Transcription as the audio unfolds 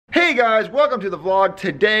Hey guys, welcome to the vlog.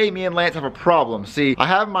 Today, me and Lance have a problem. See, I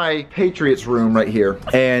have my Patriots room right here,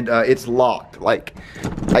 and it's locked.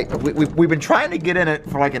 We've been trying to get in it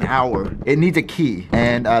for like an hour. It needs a key,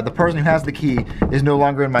 and the person who has the key is no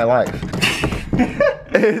longer in my life.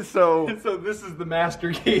 So this is the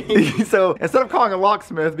master key. So instead of calling a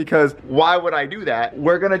locksmith, because why would I do that?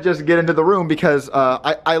 We're gonna just get into the room because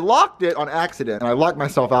I locked it on accident and I locked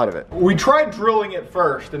myself out of it. We tried drilling it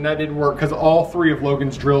first and that didn't work because all 3 of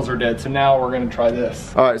Logan's drills are dead. So now we're gonna try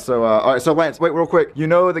this. All right, so Lance, wait real quick. You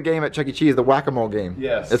know the game at Chuck E. Cheese, the whack-a-mole game?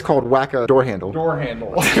 Yes. It's called Whack-a-Door Handle. Door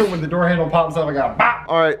handle. When the door handle pops up, I got bop.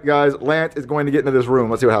 All right, guys, Lance is going to get into this room.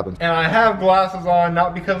 Let's see what happens. And I have glasses on,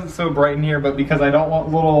 not because it's so bright in here, but because I don't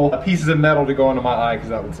want little pieces of metal to go into my eye, because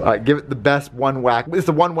that would suck. All right, give it the best one whack. It's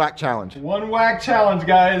the one whack challenge. One whack challenge,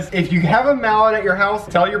 guys. If you have a mallet at your house,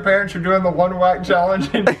 tell your parents you're doing the one whack challenge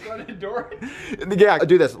and shut the door. Yeah,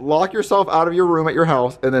 do this. Lock yourself out of your room at your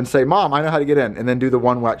house and then say, Mom, I know how to get in, and then do the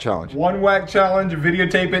one whack challenge. One whack challenge,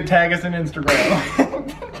 videotape it, tag us on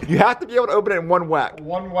Instagram. You have to be able to open it in one whack.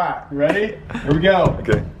 One whack. Ready? Here we go.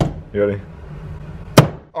 Okay, you ready?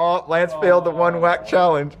 Oh, Lance failed the one whack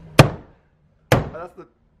challenge.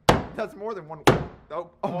 That's more than one. Oh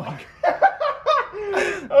my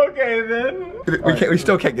God. Okay then. We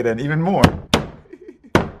still can't get in. Even more.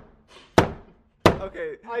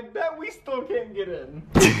 Okay. I bet we still can't get in.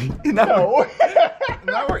 No.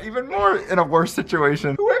 Now we're even more in a worse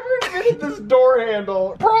situation. Whoever invented this door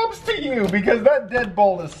handle, props to you because that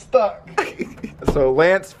deadbolt is stuck. So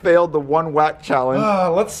Lance failed the one whack challenge.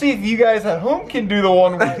 Let's see if you guys at home can do the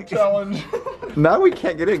one whack challenge. Now we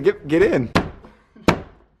can't get in. Get in.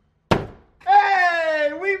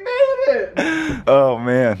 Hey, we made it! Oh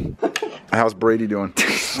man. How's Brady doing?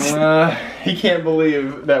 He can't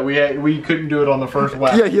believe that we couldn't do it on the first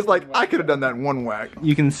whack. Yeah, he's like, I could have done that in one whack.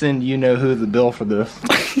 You can send you-know-who the bill for this.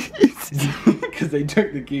 Because they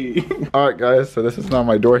took the key. Alright guys, so this is now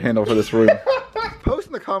my door handle for this room. Post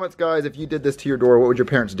in the comments, guys, if you did this to your door, what would your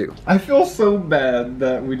parents do? I feel so bad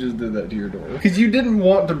that we just did that to your door. Because you didn't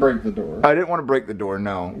want to break the door. I didn't want to break the door,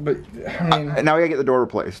 no. But, I mean... now we gotta get the door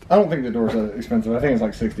replaced. I don't think the door's that expensive. I think it's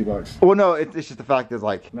like 60 bucks. Well, no, it's just the fact is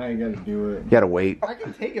like... Now you gotta do it. You gotta wait. I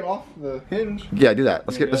can take it off the hinge. Yeah, do that.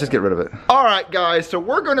 Let's just get rid of it. Alright, guys, so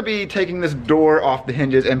we're gonna be taking this door off the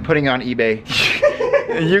hinges and putting it on eBay.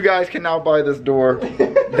 You guys can now buy this door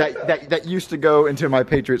that used to go into my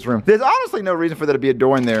Patriots room. There's honestly no reason for there to be a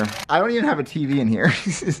door in there. I don't even have a TV in here.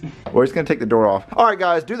 We're just gonna take the door off. All right,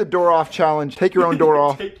 guys, do the door off challenge. Take your own door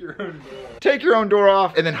off. Take your own door. Take your own door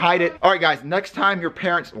off and then hide it. All right, guys, next time your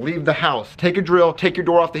parents leave the house, take a drill, take your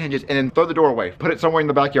door off the hinges, and then throw the door away. Put it somewhere in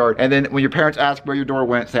the backyard. And then when your parents ask where your door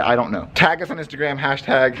went, say, I don't know. Tag us on Instagram,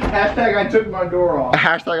 hashtag I took my door off.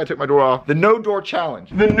 Hashtag I took my door off. The no door challenge.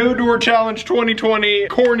 The no door challenge 2020.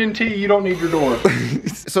 Corn and tea, you don't need your door.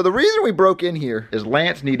 So the reason we broke in here is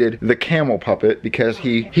Lance needed the camel puppet because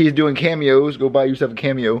he's doing cameos. Go buy yourself a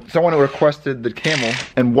cameo. Someone requested the camel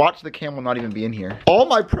and watch the camel not even be in here. All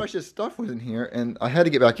my precious stuff was in here and I had to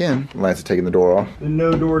get back in. Lance is taking the door off. The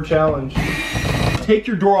no door challenge. Take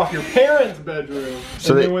your door off your parents' bedroom.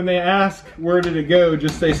 So and then when they ask where did it go,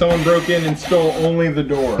 just say someone broke in and stole only the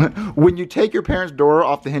door. When you take your parents' door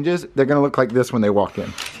off the hinges, they're gonna look like this when they walk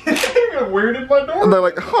in. Where did my door? And they're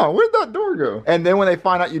like, huh, where'd that door go? And then when they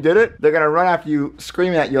find out you did it, they're gonna run after you,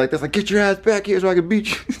 screaming at you like this, like, get your ass back here so I can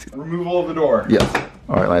beat you. Removal of the door. Yes.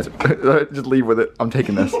 All right, Lance, just leave with it. I'm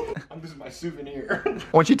taking this. This is my souvenir.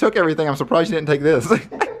 When she took everything, I'm surprised she didn't take this. I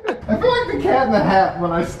feel like the cat in the hat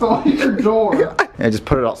when I stole your door. And just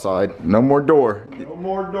put it outside. No more door. No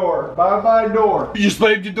more door. Bye-bye door. You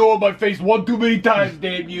slammed your door in my face one too many times,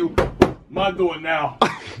 damn you. My door now.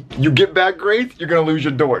 You get bad grades, you're gonna lose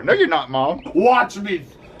your door. No, you're not, Mom. Watch me.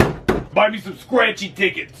 Buy me some scratchy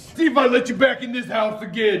tickets. See if I let you back in this house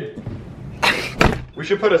again. We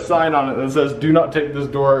should put a sign on it that says, do not take this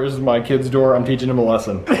door. This is my kid's door. I'm teaching him a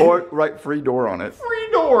lesson. Or write free door on it. Free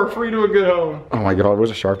door. Free to a good home. Oh my God,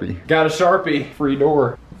 where's a Sharpie? Got a Sharpie. Free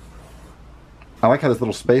door. I like how there's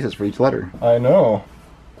little spaces for each letter. I know.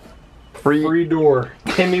 Free door.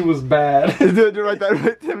 Timmy was bad. Do write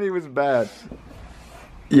that. Timmy was bad.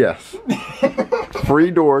 Yes. Free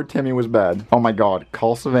door, Timmy was bad. Oh my God,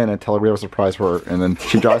 call Savannah, tell her we have a surprise for her, and then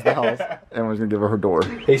she drives the house, and we're gonna give her her door.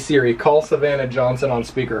 Hey Siri, call Savannah Johnson on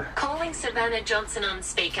speaker. Calling Savannah Johnson on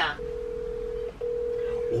speaker.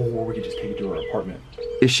 Or we could just take it to her apartment.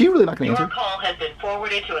 Is she really not gonna answer? Your call has been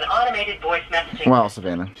forwarded to an automated voice messaging. Wow,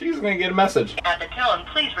 Savannah. She's gonna get a message. At the tone,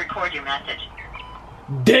 please record your message.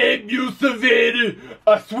 Damn you, Savannah!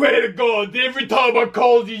 I swear to God, every time I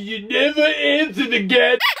call you, you never answer the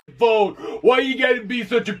goddamn phone. Why you gotta be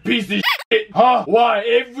such a piece of shit? Huh? Why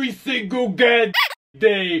every single day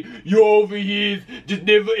you over here just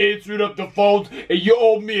never answered up the phones and you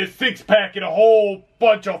owe me a 6-pack and a whole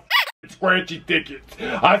bunch of scratchy tickets.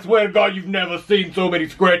 I swear to God, you've never seen so many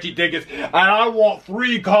scratchy tickets, and I want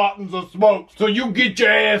 3 cartons of smokes. So you get your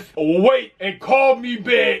ass wait and call me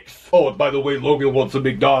back. Oh, and by the way, Logan wants a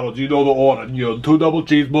McDonald's. You know the order. You know, 2 double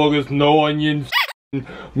cheeseburgers, no onions,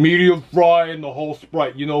 medium fry, and the whole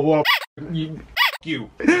Sprite. You know what?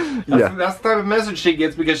 You. That's the type of message she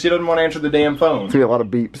gets because she doesn't want to answer the damn phone. It's gonna be a lot of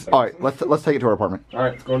beeps. All right, let's take it to her apartment. All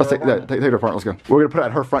right, let's go. Take it to her apartment. Let's go. We're gonna put it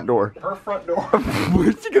at her front door. Her front door.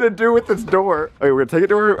 What's she gonna do with this door? Okay, we're gonna take it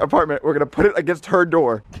to her apartment. We're gonna put it against her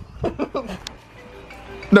door.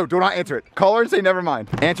 No, do not answer it. Call her and say never mind.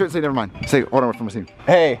 Answer it and say never mind. Say, hold on, from the scene.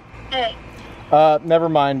 Hey. Hey. Never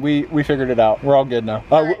mind. We figured it out. We're all good now.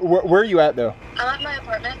 Where are you at though? I'm at my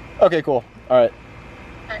apartment. Okay, cool. All right.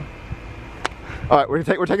 All right, we're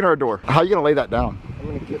taking her a door. How are you gonna lay that down? I'm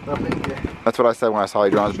gonna get up in here. That's what I said when I saw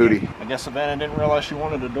you draw his booty. I guess Savannah didn't realize she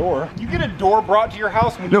wanted a door. You get a door brought to your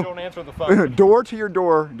house when you don't answer the phone.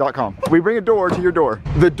 Doortoyourdoor.com. We bring a door to your door.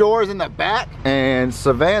 The door is in the back, and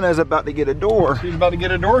Savannah's about to get a door. She's about to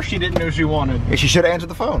get a door she didn't know she wanted. And she should have answered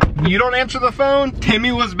the phone. You don't answer the phone,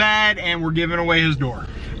 Timmy was bad, and we're giving away his door.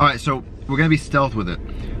 All right, so we're gonna be stealth with it.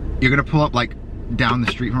 You're gonna pull up like down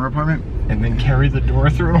the street from her apartment. And then carry the door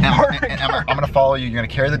through an apartment. And I'm gonna follow you. You're gonna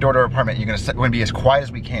carry the door to her apartment. We're gonna be as quiet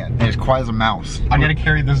as we can. And as quiet as a mouse. I'm gonna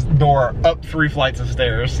carry this door up 3 flights of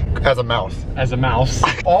stairs. As a mouse. As a mouse.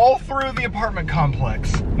 All through the apartment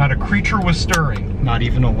complex. Not a creature was stirring. Not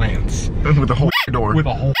even a lance. With the whole door. With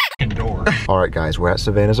a whole door. All right, guys, we're at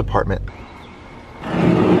Savannah's apartment.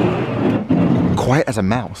 Quiet as a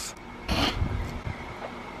mouse.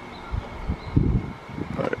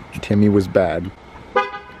 All right, Timmy was bad.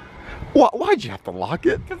 Why'd you have to lock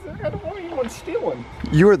it? Because I don't want anyone stealing.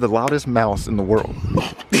 You are the loudest mouse in the world.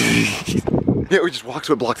 Yeah, it just walks,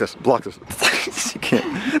 blocks us. You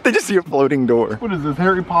can't. They just see a floating door. What is this,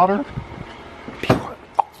 Harry Potter? People,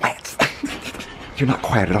 Lance, you're not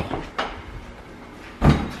quiet at all.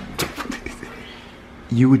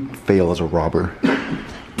 You would fail as a robber.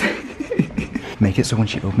 Make it so when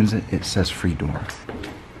she opens it, it says free door.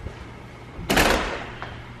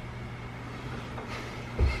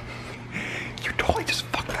 You totally just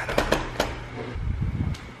fucked that up.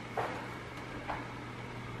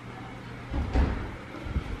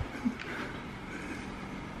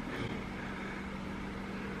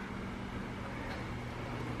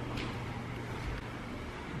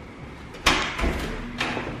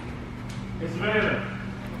 Hey Savannah,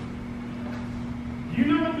 do you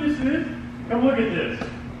know what this is? Come look at this.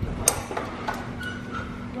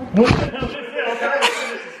 What the hell is this? Okay,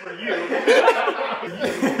 this is for you.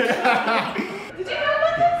 Did you know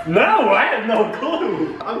about this? No, I had no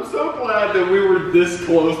clue. I'm so glad that we were this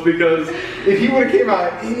close because if he would have came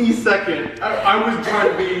out any second, I was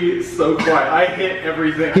trying to be so quiet. I hit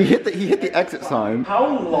everything. He hit the exit sign.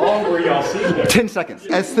 How long were y'all sitting there? 10 seconds.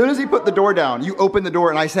 As soon as he put the door down, you opened the door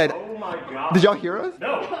and I said, Oh my God. did y'all hear us?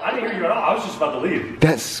 No, I didn't hear you at all. I was just about to leave.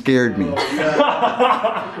 That scared me.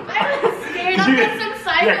 I was scared. I'm like some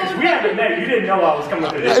psycho. Yeah, because we haven't met. You didn't know I was coming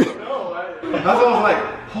to this. That's what I was like,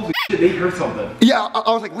 holy shit, they heard something. Yeah,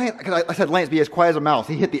 I was like, Lance, because I said, Lance, be as quiet as a mouse.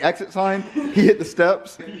 He hit the exit sign, he hit the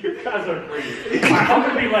steps. You guys are crazy. I'm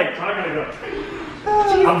gonna be like talking to them.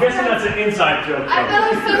 I'm guessing that's an inside joke. I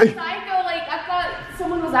felt like some psycho. Like I thought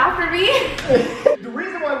someone was after me. The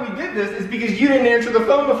reason why we did this is because you didn't answer the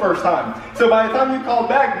phone the first time. So by the time you called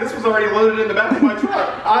back, this was already loaded in the back of my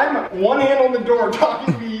truck. I'm one hand on the door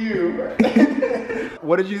talking to you.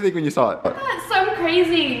 What did you think when you saw it? I thought some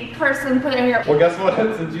crazy person put it here. Well, guess what?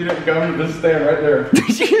 Since you didn't come, just stand right there.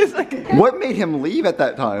 What made him leave at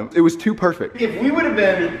that time? It was too perfect. If we would have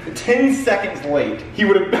been 10 seconds late, he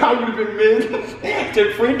would have been mid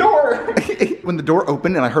to free door. When the door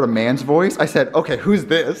opened and I heard a man's voice, I said, okay, who's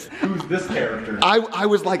this? Who's this character? I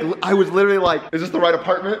was literally like, is this the right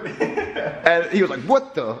apartment? And he was like,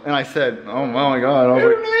 what the? And I said, oh my God. I was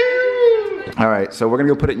like, all right, so we're gonna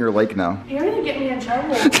go put it in your lake now. You're gonna get me in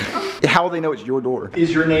trouble. How will they know it's your door?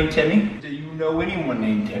 Is your name Timmy? Do you know anyone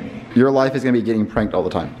named Timmy? Your life is gonna be getting pranked all the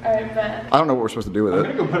time. Alright, bet. I don't know what we're supposed to do with I'm it.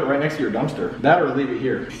 gonna go put it right next to your dumpster. That or leave it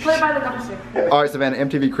here. Put it by the dumpster. All right, Savannah,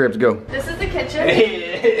 MTV Cribs, go. This is the kitchen.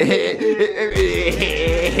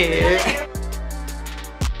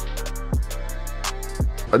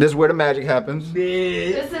 This is where the magic happens.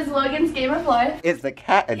 This is Logan's Game of Life. It's the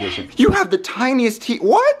cat edition. You have the tiniest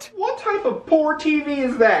What? What type of poor TV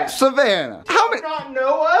is that? Savannah, how many? Not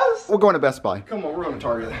know us? We're going to Best Buy. Come on, we're going to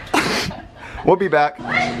Target. We'll be back.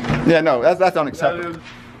 Yeah, no, that's unacceptable.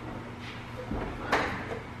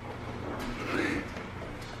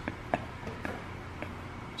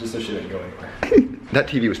 just so she didn't go anywhere. That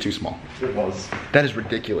TV was too small. It was. That is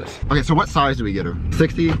ridiculous. Okay, so what size do we get her?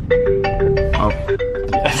 60? Oh.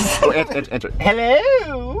 Yes. Oh, answer.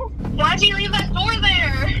 Hello? Why'd you leave that door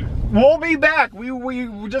there? We'll be back. We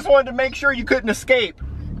just wanted to make sure you couldn't escape.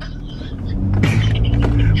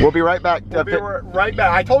 We'll be right back. We'll be right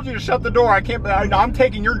back. I told you to shut the door. I can't. I'm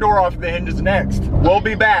taking your door off the hinges next. We'll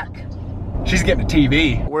be back. She's getting a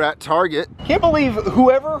TV. We're at Target. Can't believe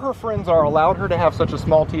whoever her friends are allowed her to have such a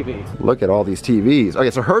small TV. Look at all these TVs. Okay,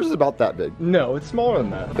 so hers is about that big. No, it's smaller than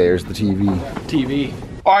that. There's the TV. TV.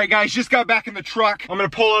 All right, guys, just got back in the truck. I'm gonna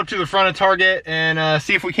pull up to the front of Target and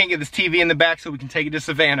see if we can't get this TV in the back so we can take it to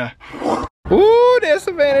Savannah. Ooh, there's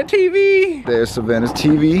Savannah TV. There's Savannah's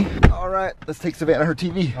TV. All right, let's take Savannah her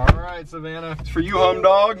TV. All right, Savannah, it's for you, home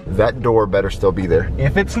dog. That door better still be there.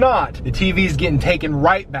 If it's not, the TV's getting taken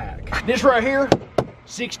right back. This right here,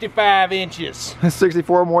 65 inches.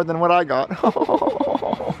 64 more than what I got.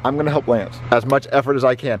 I'm gonna help Lance as much effort as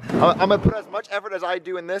I can. I'm gonna put as much effort as I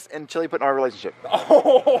do in this and Chili put in our relationship.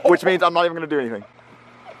 Which means I'm not even gonna do anything.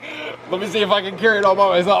 Let me see if I can carry it all by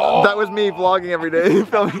myself. That was me vlogging every day.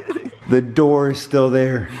 The door is still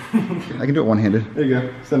there. I can do it one-handed. There you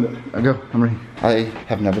go, send it. I go, I'm ready. I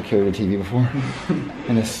have never carried a TV before,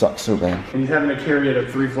 and this sucks so bad. And he's having to carry it up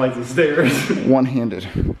 3 flights of stairs. One-handed.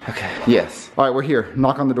 Okay, yes. All right, we're here.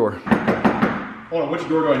 Knock on the door. Hold on, which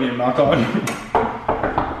door do I need to knock on?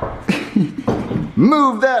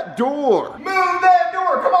 Move that door! Move that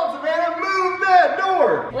door! Come on, Savannah, move that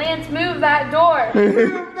door! Lance, move that door.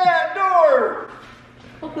 Move that door!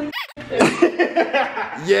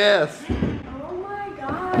 Yes! Oh my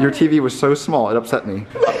god. Your TV was so small, it upset me.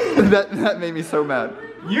 that made me so mad.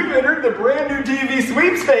 You've entered the brand new TV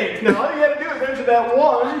sweepstakes. Now all you gotta do is answer that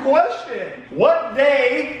one question. What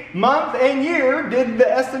day, month, and year did the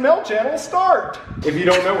SML channel start? If you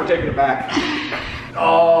don't know, we're taking it back.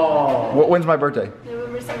 Oh. When's my birthday?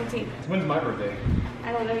 November 17th. When's my birthday?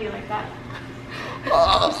 I don't know you like that.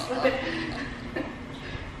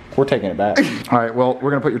 We're taking it back. All right, well,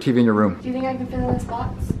 we're gonna put your TV in your room. Do you think I can fit in this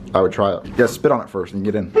box? I would try it. Yeah, spit on it first and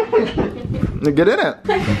get in. Get in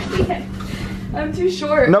it. I'm too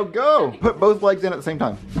short. No, go. Put both legs in at the same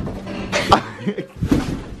time.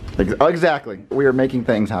 Exactly. We are making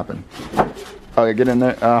things happen. Okay, get in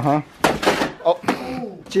there. Uh-huh. Oh,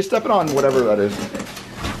 she's stepping on whatever that is.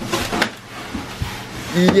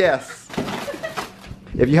 Yes.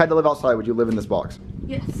 If you had to live outside, would you live in this box?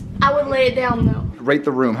 Yes. I would lay it down though. Rate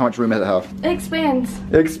the room. How much room does it have? It expands.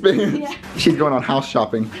 It expands. Yeah. She's going on house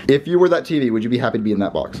shopping. If you were that TV, would you be happy to be in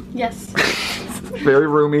that box? Yes. Very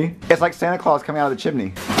roomy. It's like Santa Claus coming out of the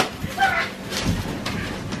chimney.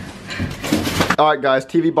 All right, guys,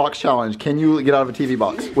 TV box challenge. Can you get out of a TV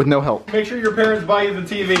box with no help? Make sure your parents buy you the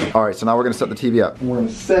TV. All right, so now we're gonna set the TV up. We're gonna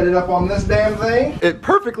set it up on this damn thing. It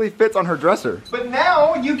perfectly fits on her dresser. But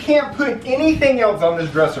now you can't put anything else on this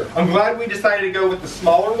dresser. I'm glad we decided to go with the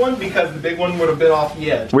smaller one because the big one would have been off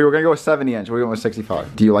the edge. We were gonna go with 70 inch, we went with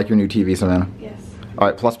 65. Do you like your new TV, Savannah? Yes. All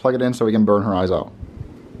right, plus plug it in so we can burn her eyes out.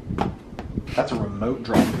 That's a remote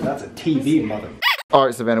dropper. That's a TV, mother. All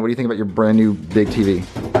right, Savannah, what do you think about your brand new big TV?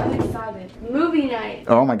 I'm excited. Movie night.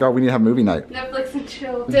 Oh my God, we need to have movie night. Netflix and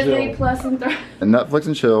chill. Disney Plus and Thrust. And Netflix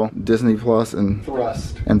and chill, Disney Plus and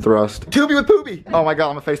Thrust. Tubi with Poopy. Oh my God,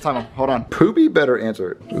 I'm gonna FaceTime him. Hold on. Poopy better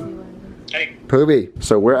answer it. Hey. Poopy.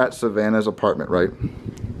 So we're at Savannah's apartment, right?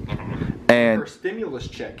 And her stimulus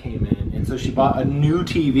check came in, and so she bought a new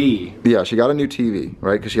TV. yeah, she got a new TV,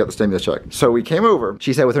 right? Because she got the stimulus check. So we came over.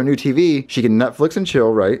 She said with her new TV, she can Netflix and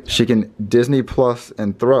chill, right? She can Disney Plus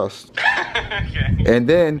and Thrust. Okay. And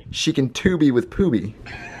then she can Tubi with Poopy.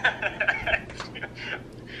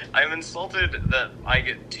 I'm insulted that I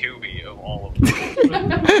get Tubi of all of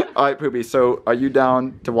them. All right, Poopy, so are you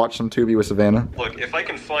down to watch some Tubi with Savannah? Look, if I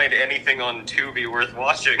can find anything on Tubi worth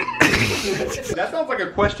watching. That sounds like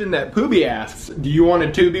a question that Poobie asks. Do you want a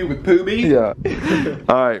Tubi with Poobie? Yeah.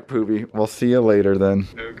 All right, Poopy, we'll see you later then.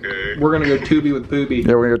 Okay. We're gonna go Tubi with Poobie.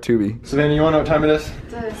 Yeah, we're gonna go Tubi. Savannah, you wanna know what time it is?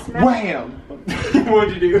 Wham!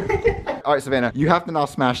 What'd you do? All right, Savannah, you have to now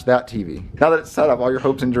smash that TV. Now that it's set up, all your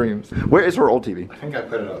hopes and dreams. Where is her old TV? I think I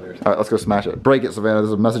put it out there. All right, let's go smash it. Break it, Savannah. This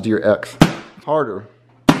is a message to your ex. Harder.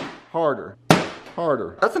 Harder.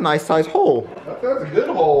 Harder. That's a nice size hole. That's a good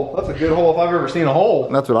hole. That's a good hole if I've ever seen a hole.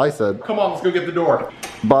 That's what I said. Come on, let's go get the door.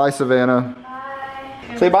 Bye, Savannah.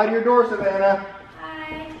 Bye. Say bye to your door, Savannah.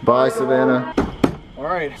 Bye. Bye, Savannah. All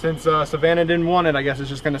right, since Savannah didn't want it, I guess it's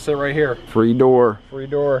just gonna sit right here. Free door. Free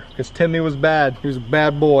door, because Timmy was bad. He was a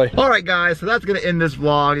bad boy. All right, guys, so that's gonna end this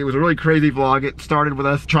vlog. It was a really crazy vlog. It started with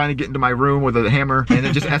us trying to get into my room with a hammer, and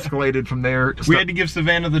it just escalated from there. We had to give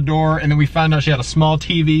Savannah the door, and then we found out she had a small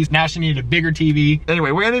TV. Now she needed a bigger TV. Anyway,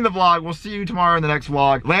 we're ending the vlog. We'll see you tomorrow in the next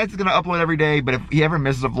vlog. Lance is gonna upload every day, but if he ever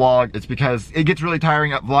misses a vlog, it's because it gets really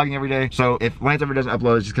tiring up vlogging every day. So if Lance ever doesn't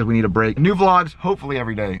upload, it's just because we need a break. New vlogs, hopefully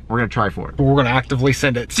every day. We're gonna try for it. We're gonna actively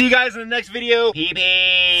send it. See you guys in the next video.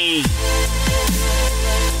 Peace.